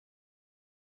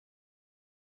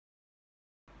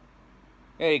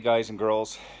Hey guys and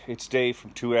girls, it's Dave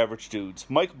from Two Average Dudes.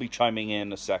 Mike will be chiming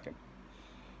in a second.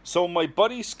 So my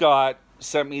buddy Scott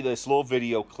sent me this little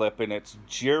video clip, and it's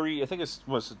Jerry,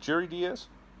 was it Jerry Diaz?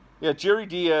 Yeah, Jerry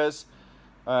Diaz.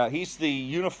 He's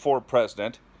the Unifor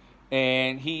president,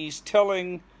 and he's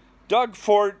telling Doug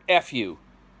Ford, F you.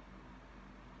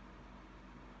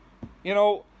 You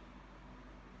know,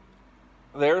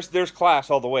 there's class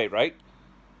all the way, right?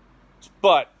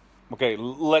 But, okay,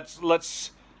 let's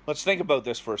think about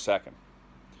this for a second.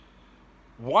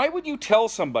 Why would you tell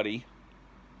somebody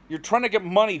you're trying to get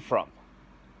money from?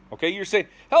 Okay, you're saying,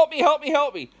 help me, help me,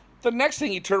 help me. The next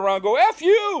thing you turn around and go, F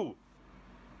you!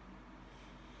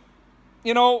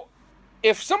 You know,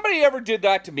 if somebody ever did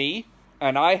that to me,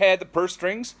 and I had the purse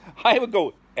strings, I would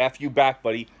go, F you back,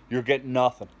 buddy. You're getting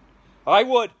nothing. I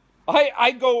would.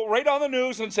 I'd go right on the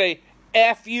news and say,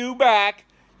 F you back.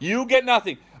 You get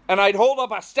nothing. And I'd hold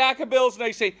up a stack of bills and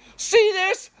I'd say, see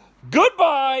this?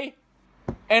 Goodbye.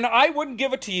 And I wouldn't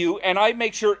give it to you, and I'd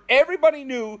make sure everybody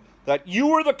knew that you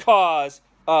were the cause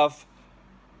of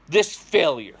this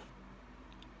failure.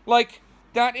 Like,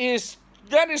 that is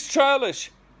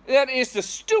childish. That is the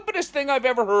stupidest thing I've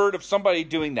ever heard of somebody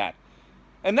doing that.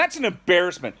 And that's an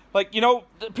embarrassment. Like, you know,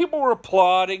 people were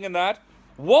applauding and that.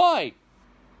 Why?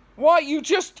 Why? You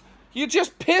just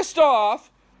pissed off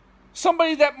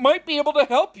somebody that might be able to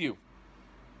help you.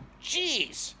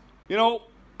 Jeez. You know,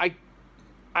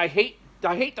 I hate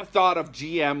the thought of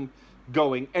GM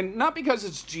going, and not because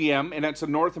it's GM and it's a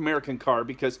North American car,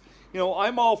 because, you know,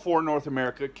 I'm all for North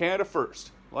America, Canada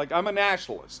first. Like, I'm a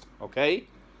nationalist, okay?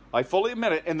 I fully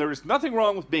admit it, and there is nothing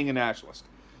wrong with being a nationalist.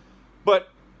 But,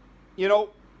 you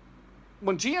know,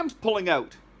 when GM's pulling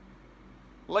out,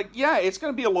 like, yeah, it's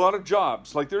going to be a lot of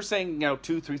jobs. Like, they're saying, you know,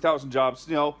 2,000, 3,000 jobs,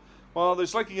 you know. Well,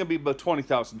 there's likely going to be about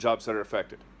 20,000 jobs that are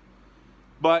affected.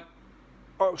 But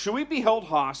should we be held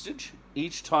hostage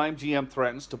each time GM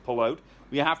threatens to pull out?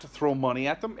 We have to throw money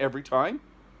at them every time.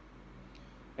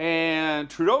 And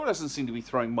Trudeau doesn't seem to be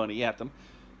throwing money at them.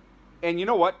 And you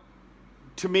know what?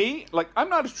 To me, like, I'm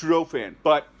not a Trudeau fan,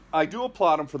 but I do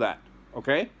applaud him for that,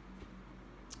 okay?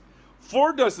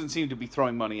 Ford doesn't seem to be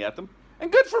throwing money at them,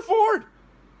 and good for Ford.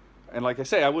 And like I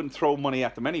say, I wouldn't throw money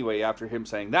at them anyway after him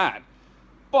saying that.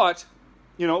 But,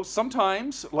 you know,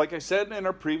 sometimes, like I said in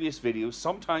our previous videos,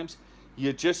 sometimes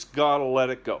you just gotta let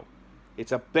it go.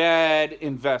 It's a bad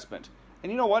investment.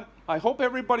 And you know what? I hope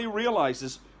everybody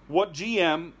realizes what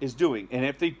GM is doing. And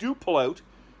if they do pull out,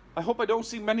 I hope I don't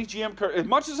see many GM cars. As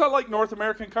much as I like North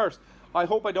American cars, I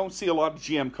hope I don't see a lot of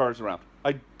GM cars around.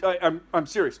 I'm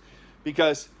serious.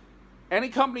 Because any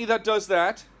company that does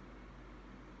that,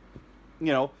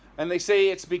 you know, and they say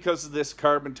it's because of this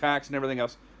carbon tax and everything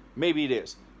else, maybe it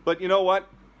is. But you know what?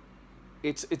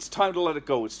 It's time to let it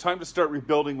go. It's time to start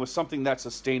rebuilding with something that's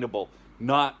sustainable,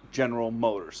 not General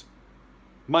Motors.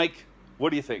 Mike,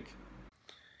 what do you think?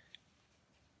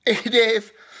 Hey,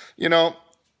 Dave, you know,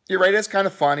 you're right. It's kind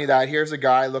of funny that here's a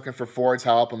guy looking for Ford's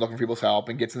help and looking for people's help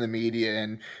and gets in the media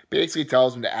and basically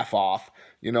tells them to F off.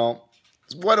 You know,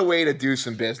 what a way to do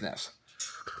some business.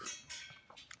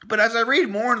 But as I read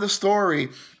more into the story,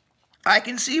 I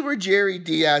can see where Jerry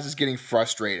Diaz is getting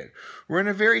frustrated. We're in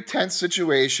a very tense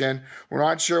situation. We're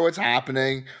not sure what's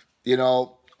happening. You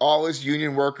know, all his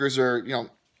union workers are, you know,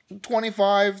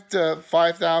 25 to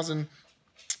 5,000,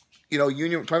 you know,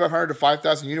 2,500 to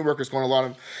 5,000 union workers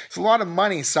going it's a lot of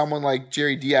money someone like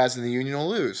Jerry Diaz in the union will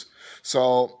lose.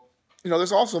 So, you know,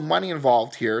 there's also money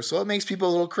involved here. So it makes people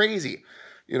a little crazy,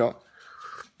 you know.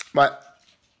 But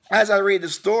as I read the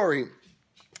story,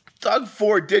 Doug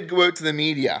Ford did go out to the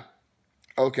media.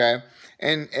 Okay,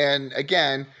 and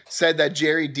again, said that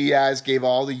Jerry Diaz gave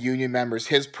all the union members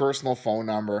his personal phone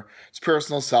number, his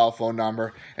personal cell phone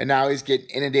number, and now he's getting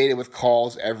inundated with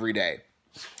calls every day.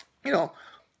 You know,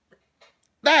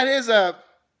 that is a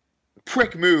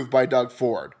prick move by Doug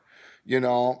Ford. You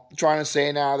know, trying to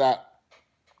say now that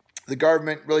the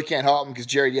government really can't help him because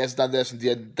Jerry Diaz done this and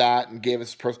did that and gave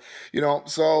us personal, you know,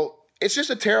 so it's just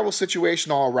a terrible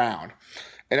situation all around.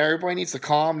 And everybody needs to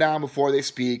calm down before they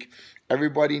speak.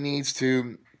 Everybody needs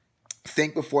to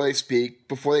think before they speak,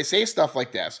 before they say stuff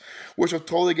like this, which will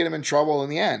totally get them in trouble in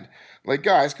the end. Like,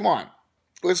 guys, come on.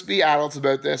 Let's be adults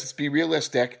about this. Let's be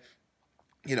realistic.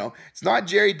 You know, it's not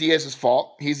Jerry Diaz's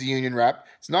fault. He's a union rep.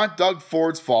 It's not Doug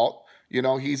Ford's fault. You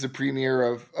know, he's the premier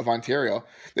of Ontario.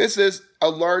 This is a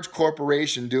large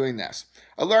corporation doing this.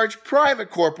 A large private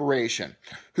corporation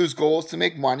whose goal is to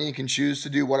make money and can choose to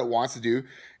do what it wants to do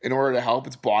in order to help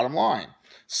its bottom line.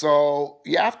 So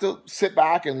you have to sit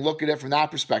back and look at it from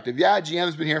that perspective. Yeah,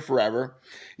 GM's been here forever.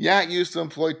 Yeah, it used to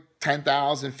employ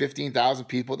 10,000, 15,000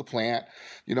 people at the plant.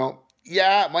 You know,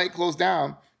 yeah, it might close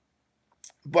down.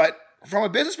 But from a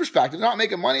business perspective, not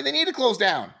making money, they need to close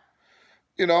down.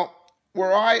 You know,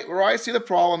 where I see the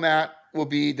problem at will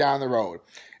be down the road.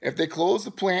 If they close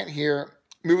the plant here,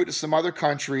 move it to some other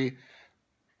country,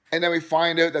 and then we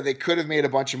find out that they could have made a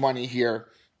bunch of money here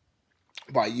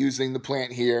by using the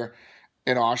plant here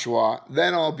in Oshawa,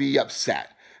 then I'll be upset.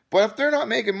 But if they're not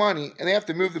making money and they have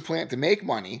to move the plant to make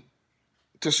money,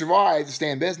 to survive, to stay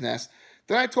in business,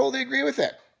 then I totally agree with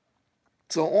it.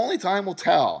 So only time will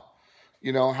tell,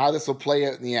 you know, how this will play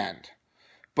out in the end.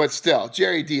 But still,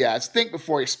 Jerry Diaz, think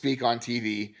before you speak on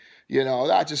TV. You know,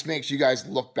 that just makes you guys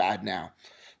look bad now.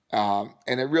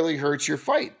 And it really hurts your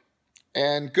fight.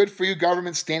 And good for you,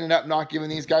 government, standing up, not giving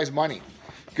these guys money.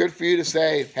 Good for you to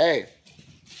say, hey,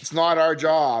 it's not our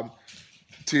job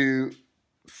to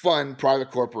fund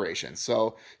private corporations.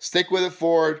 So stick with it,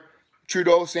 Ford.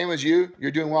 Trudeau, same as you.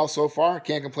 You're doing well so far.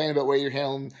 Can't complain about the way you're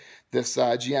handling this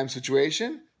GM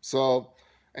situation. So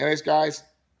anyways, guys,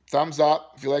 thumbs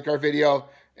up if you like our video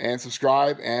and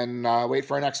subscribe and wait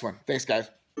for our next one. Thanks, guys.